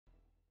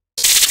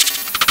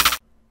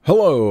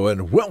Hello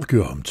and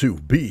welcome to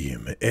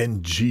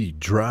BeamNG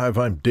Drive.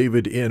 I'm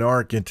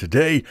davidinark, and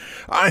today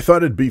I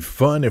thought it'd be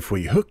fun if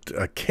we hooked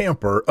a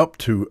camper up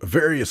to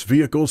various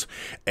vehicles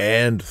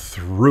and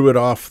threw it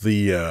off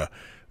the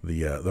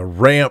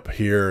ramp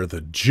here,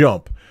 the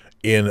jump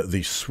in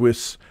the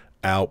Swiss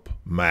Alps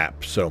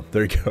map. So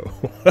there you go.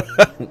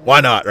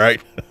 Why not,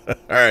 right? All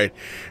right,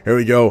 here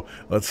we go.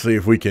 Let's see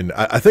if we can.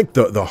 I think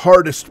the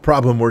hardest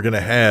problem we're going to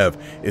have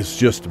is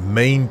just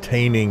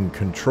maintaining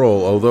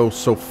control, although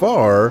so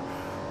far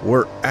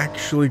we're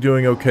actually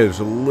doing okay.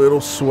 There's a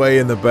little sway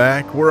in the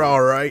back. We're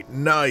all right.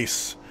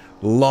 Nice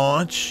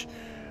launch.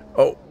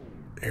 Oh,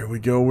 here we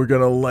go. We're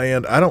going to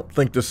land. I don't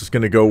think this is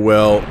going to go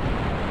well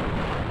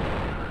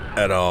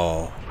at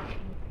all.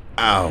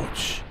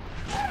 Ouch.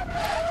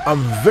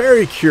 I'm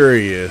very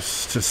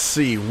curious to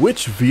see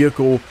which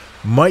vehicle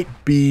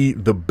might be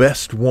the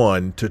best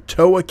one to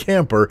tow a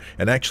camper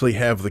and actually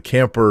have the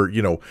camper,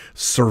 you know,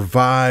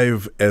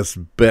 survive as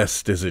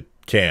best as it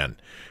can.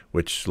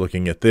 Which,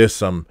 looking at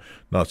this, I'm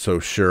not so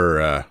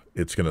sure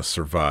it's going to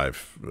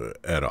survive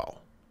at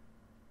all.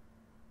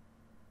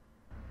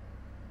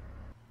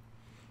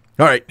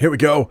 All right, here we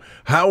go.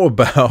 How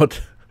about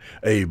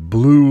a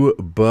blue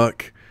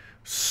buck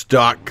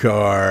stock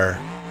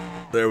car?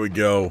 There we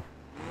go.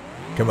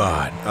 Come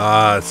on.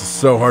 This is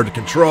so hard to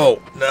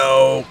control.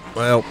 No.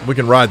 Well, we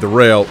can ride the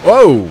rail.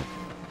 Whoa!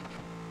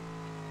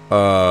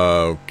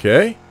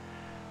 Okay.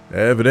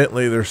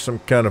 Evidently, there's some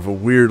kind of a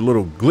weird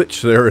little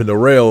glitch there in the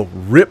rail.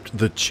 Ripped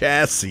the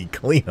chassis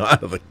clean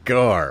out of the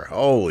car.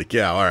 Holy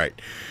cow. All right.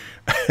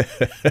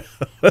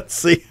 Let's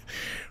see.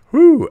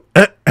 Whew.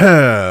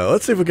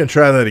 Let's see if we can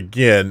try that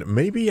again.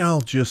 Maybe I'll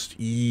just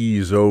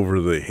ease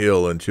over the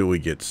hill until we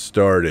get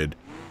started.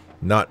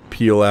 Not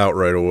peel out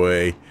right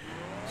away.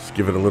 Just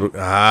give it a little...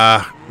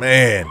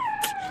 man.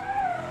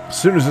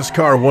 As soon as this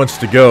car wants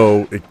to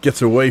go, it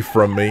gets away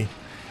from me.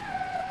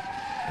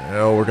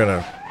 Now we're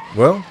gonna...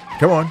 Well,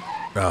 come on.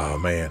 Oh,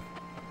 man.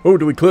 Oh,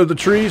 do we clear the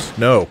trees?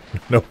 No.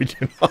 No, we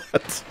do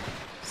not.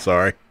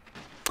 Sorry.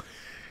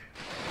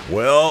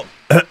 Well,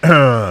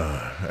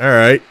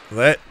 alright.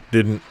 That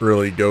didn't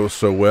really go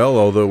so well,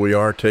 although we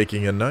are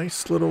taking a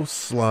nice little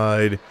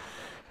slide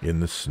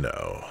in the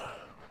snow.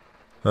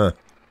 Huh.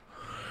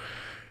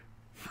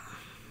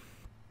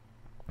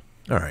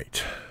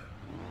 Alright,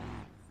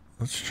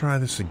 let's try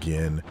this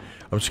again.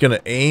 I'm just going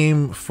to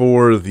aim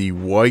for the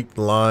white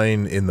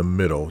line in the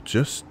middle,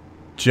 just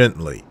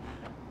gently.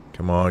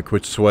 Come on,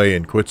 quit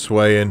swaying, quit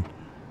swaying.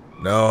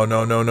 No,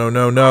 no, no, no,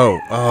 no, no.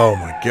 Oh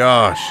my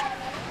gosh.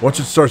 Once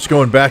it starts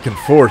going back and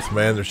forth,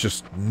 man, there's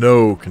just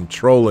no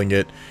controlling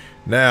it.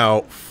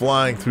 Now,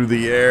 flying through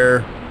the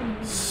air,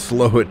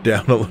 slow it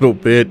down a little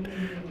bit.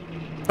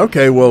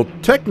 Okay, well,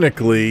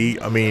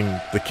 technically, I mean,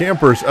 the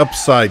camper's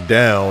upside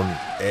down,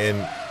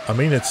 and I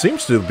mean, it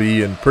seems to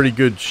be in pretty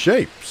good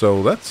shape,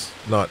 so that's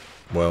not,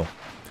 well...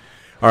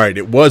 Alright,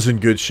 it was in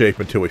good shape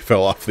until we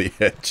fell off the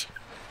edge.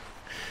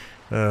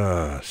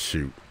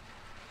 Shoot.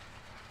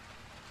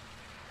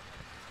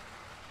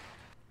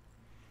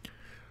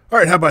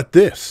 Alright, how about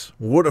this?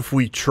 What if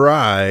we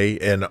try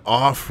an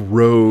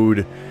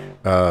off-road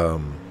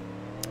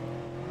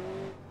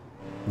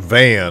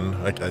van?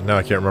 Now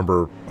I can't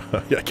remember. I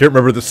can't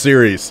remember the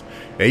series.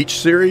 H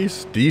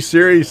series? D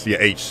series? Yeah,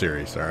 H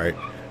series, alright.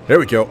 There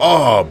we go.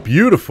 Oh,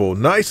 beautiful.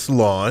 Nice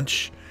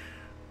launch.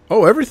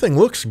 Oh, everything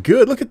looks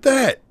good. Look at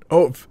that.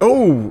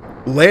 Oh,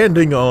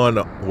 landing on,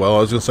 well, I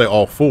was going to say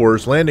all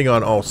fours, landing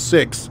on all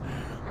six.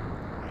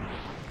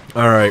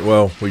 All right,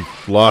 well, we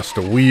lost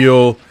a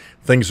wheel.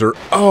 Things are,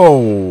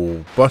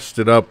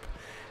 busted up,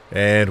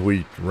 and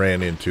we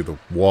ran into the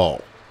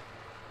wall.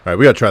 All right,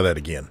 we got to try that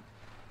again.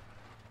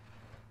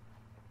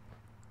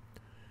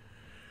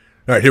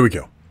 All right, here we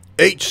go.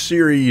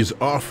 H-Series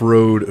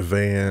off-road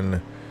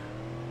van.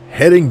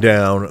 Heading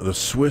down the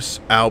Swiss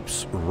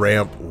Alps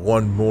ramp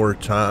one more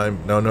time.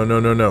 No, no, no,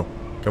 no, no.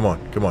 Come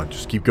on, come on.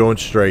 Just keep going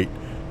straight.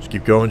 Just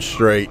keep going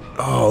straight.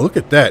 Oh, look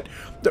at that.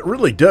 That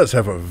really does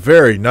have a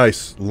very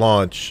nice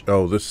launch.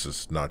 Oh, this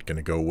is not going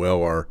to go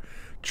well. Our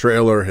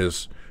trailer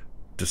has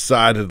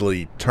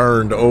decidedly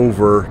turned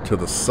over to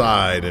the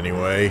side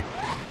anyway.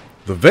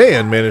 The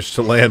van managed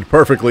to land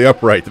perfectly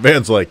upright. The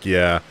van's like,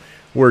 yeah,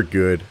 we're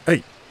good.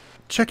 Hey,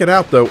 check it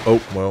out, though.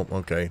 Oh, well,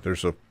 okay.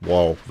 There's a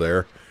wall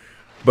there.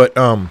 But,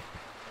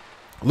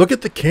 look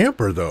at the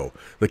camper, though.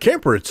 The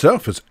camper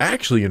itself is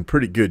actually in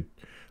pretty good,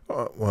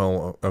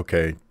 well,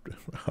 okay,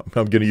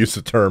 I'm going to use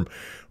the term,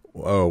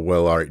 oh,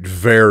 well, all right,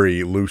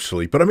 very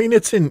loosely. But, I mean,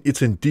 it's in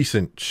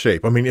decent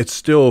shape. I mean, it's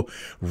still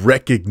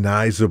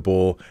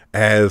recognizable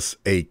as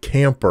a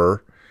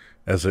camper,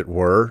 as it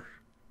were,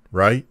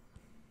 right?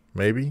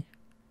 Maybe?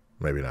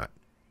 Maybe not.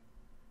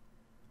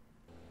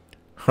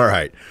 All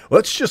right,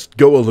 let's just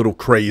go a little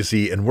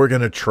crazy, and we're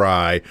going to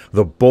try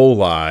the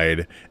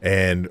Bolide,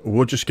 and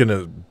we're just going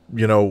to,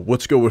 you know,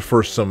 let's go with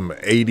first some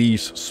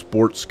 80s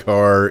sports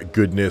car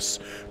goodness,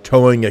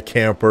 towing a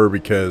camper,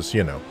 because,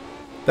 you know,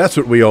 that's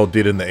what we all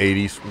did in the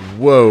 80s.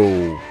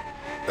 Whoa,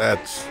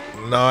 that's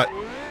not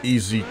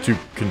easy to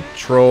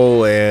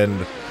control,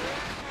 and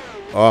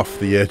off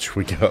the edge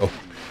we go.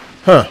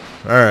 Huh.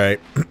 Alright.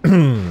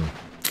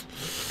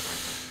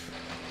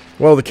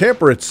 Well, the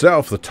camper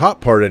itself, the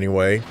top part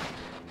anyway,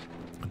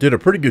 did a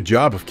pretty good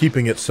job of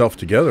keeping itself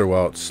together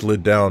while it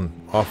slid down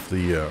off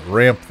the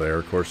ramp there.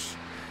 Of course,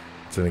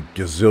 it's in a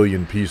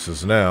gazillion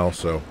pieces now,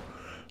 so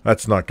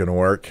that's not going to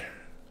work.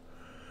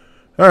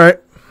 Alright.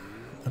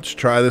 Let's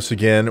try this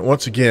again.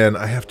 Once again,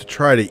 I have to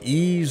try to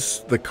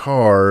ease the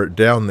car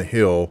down the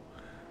hill.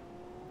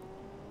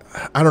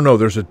 I don't know,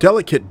 there's a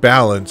delicate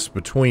balance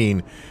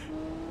between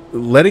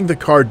letting the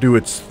car do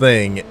its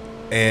thing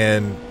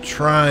and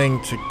trying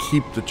to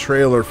keep the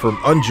trailer from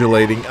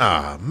undulating.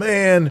 Ah,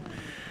 man.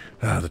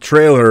 The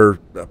trailer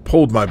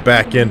pulled my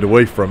back end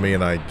away from me,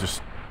 and I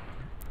just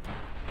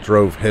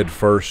drove head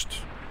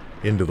first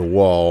into the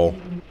wall.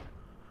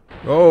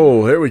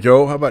 Oh, there we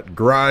go. How about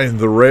grind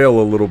the rail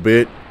a little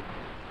bit?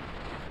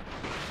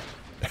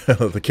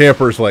 The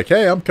camper's like,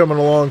 hey, I'm coming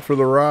along for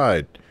the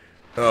ride.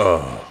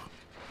 Oh,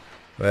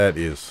 that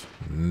is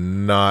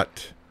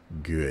not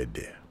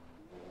good.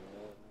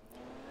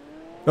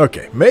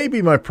 Okay,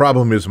 maybe my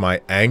problem is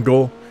my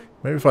angle.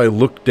 Maybe if I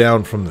look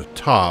down from the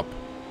top.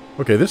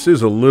 Okay, this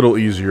is a little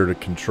easier to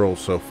control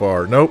so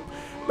far. Nope.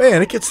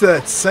 Man, it gets to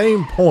that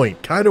same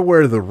point, kind of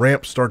where the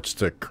ramp starts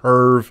to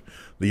curve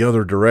the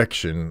other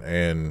direction,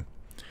 and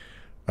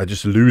I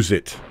just lose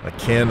it. I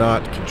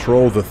cannot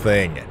control the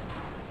thing.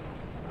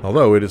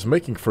 Although it is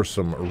making for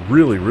some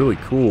really, really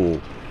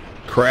cool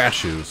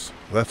crashes,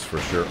 that's for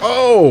sure.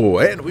 Oh,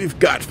 and we've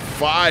got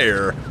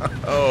fire.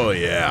 Oh,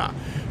 yeah.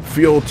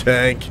 Fuel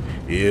tank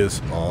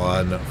is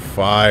on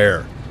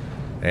fire.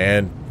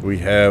 And we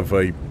have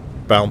a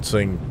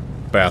bouncing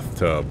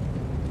bathtub.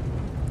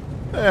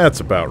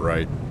 That's about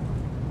right.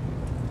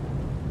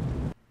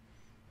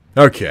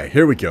 Okay,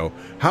 here we go.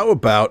 How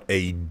about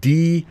a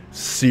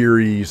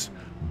D-Series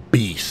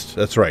Beast?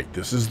 That's right,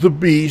 this is the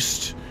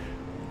Beast.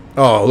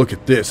 Oh, look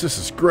at this. This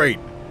is great.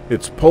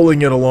 It's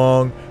pulling it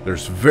along.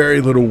 There's very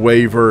little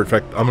waver. In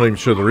fact, I'm not even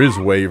sure there is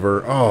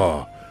waver.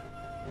 Oh,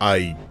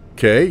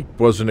 okay.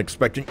 Wasn't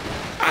expecting...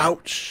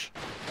 Ouch.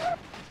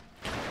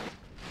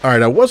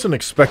 Alright, I wasn't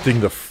expecting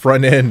the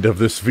front end of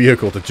this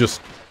vehicle to just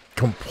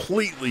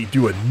completely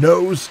do a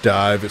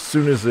nosedive as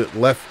soon as it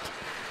left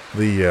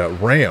the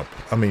ramp.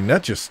 I mean,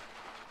 that just...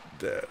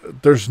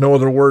 there's no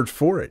other word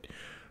for it.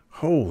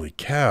 Holy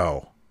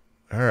cow.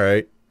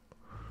 Alright.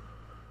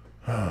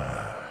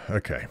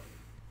 Okay.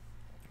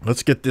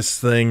 Let's get this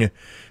thing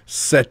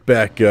set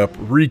back up,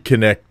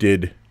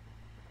 reconnected.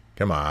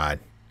 Come on.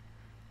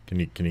 Can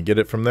you get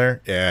it from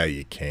there? Yeah,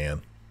 you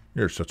can.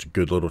 You're such a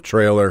good little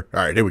trailer. All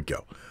right, here we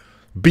go.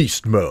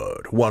 Beast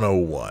mode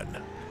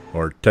 101.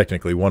 Or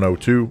technically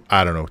 102.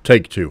 I don't know.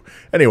 Take 2.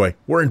 Anyway,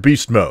 we're in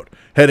beast mode.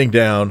 Heading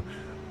down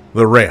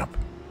the ramp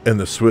in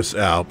the Swiss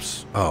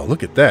Alps. Oh,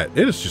 look at that.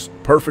 It is just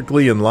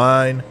perfectly in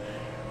line.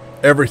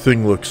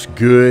 Everything looks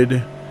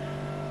good.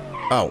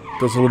 Oh,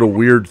 does a little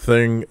weird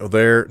thing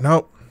there.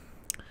 Nope.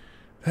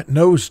 That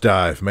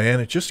nosedive, man,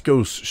 it just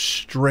goes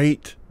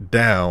straight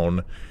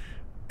down.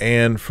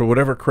 And for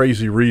whatever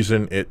crazy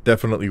reason, it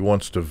definitely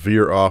wants to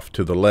veer off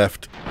to the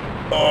left.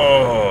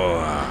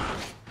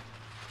 Oh!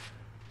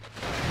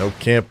 No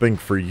camping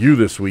for you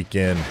this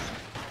weekend.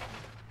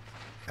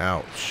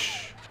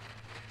 Ouch.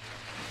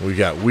 We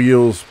got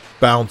wheels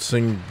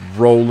bouncing,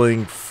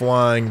 rolling,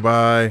 flying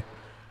by.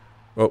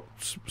 Oh,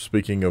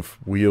 speaking of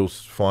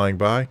wheels flying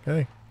by,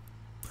 hey.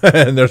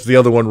 And there's the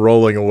other one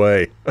rolling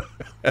away.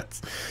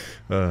 That's,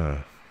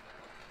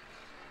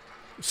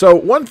 So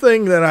one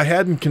thing that I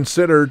hadn't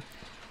considered,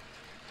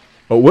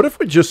 what if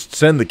we just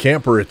send the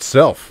camper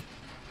itself?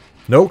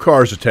 No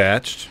cars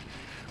attached.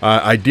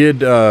 I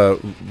did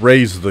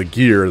raise the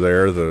gear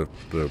there, the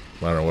I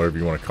don't know, whatever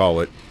you want to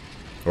call it.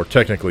 Or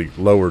technically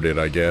lowered it,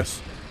 I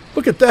guess.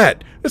 Look at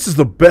that. This is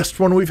the best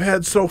one we've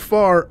had so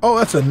far. Oh,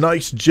 that's a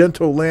nice,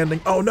 gentle landing.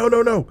 Oh, no,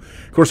 no, no.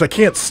 Of course, I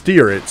can't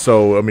steer it,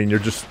 so, I mean, you're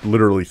just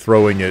literally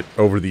throwing it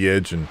over the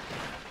edge and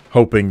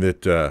hoping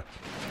that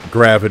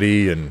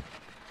gravity and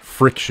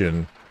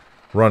friction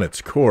run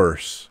its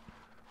course.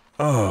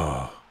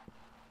 Oh.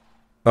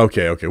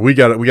 Okay, okay. We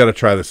gotta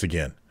try this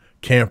again.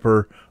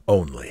 Camper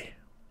only.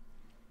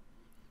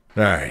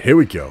 All right, here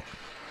we go.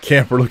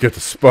 Camper, look at the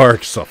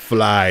sparks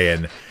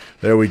a-flying.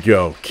 There we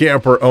go.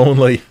 Camper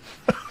only.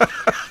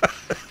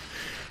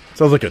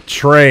 Sounds like a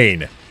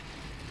train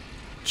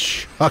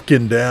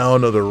chucking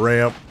down to the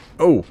ramp.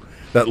 Oh,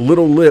 that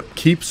little lip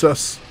keeps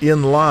us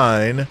in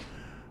line.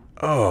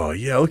 Oh,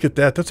 yeah, look at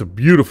that. That's a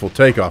beautiful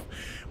takeoff.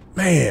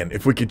 Man,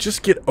 if we could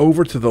just get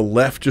over to the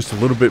left just a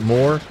little bit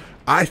more,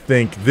 I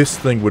think this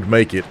thing would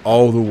make it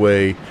all the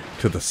way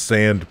to the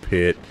sand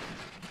pit.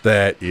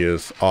 That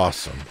is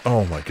awesome.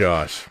 Oh, my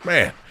gosh.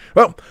 Man.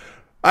 Well,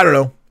 I don't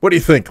know. What do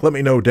you think? Let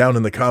me know down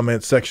in the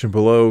comments section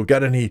below.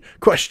 Got any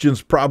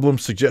questions,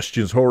 problems,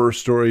 suggestions, horror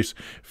stories?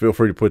 Feel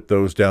free to put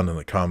those down in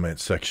the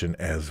comments section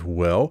as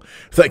well.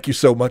 Thank you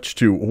so much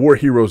to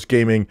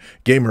WarHeroesGaming,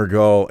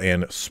 GamerGull,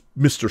 and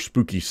Mr.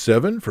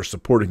 Spooky7 for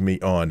supporting me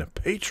on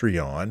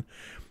Patreon.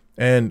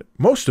 And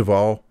most of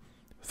all,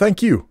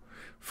 thank you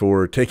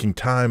for taking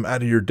time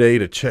out of your day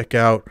to check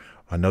out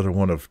another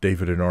one of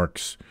David and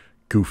Ark's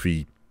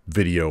goofy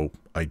video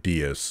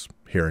ideas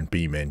here in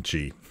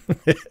BeamNG.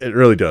 It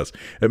really does.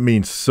 It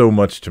means so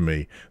much to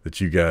me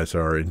that you guys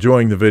are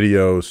enjoying the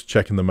videos,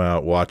 checking them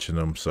out, watching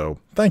them. So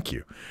thank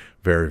you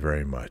very,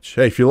 very much.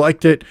 Hey, if you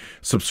liked it,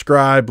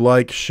 subscribe,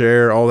 like,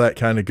 share, all that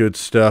kind of good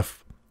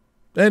stuff.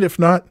 And if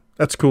not,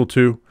 that's cool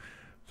too.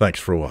 Thanks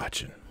for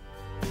watching.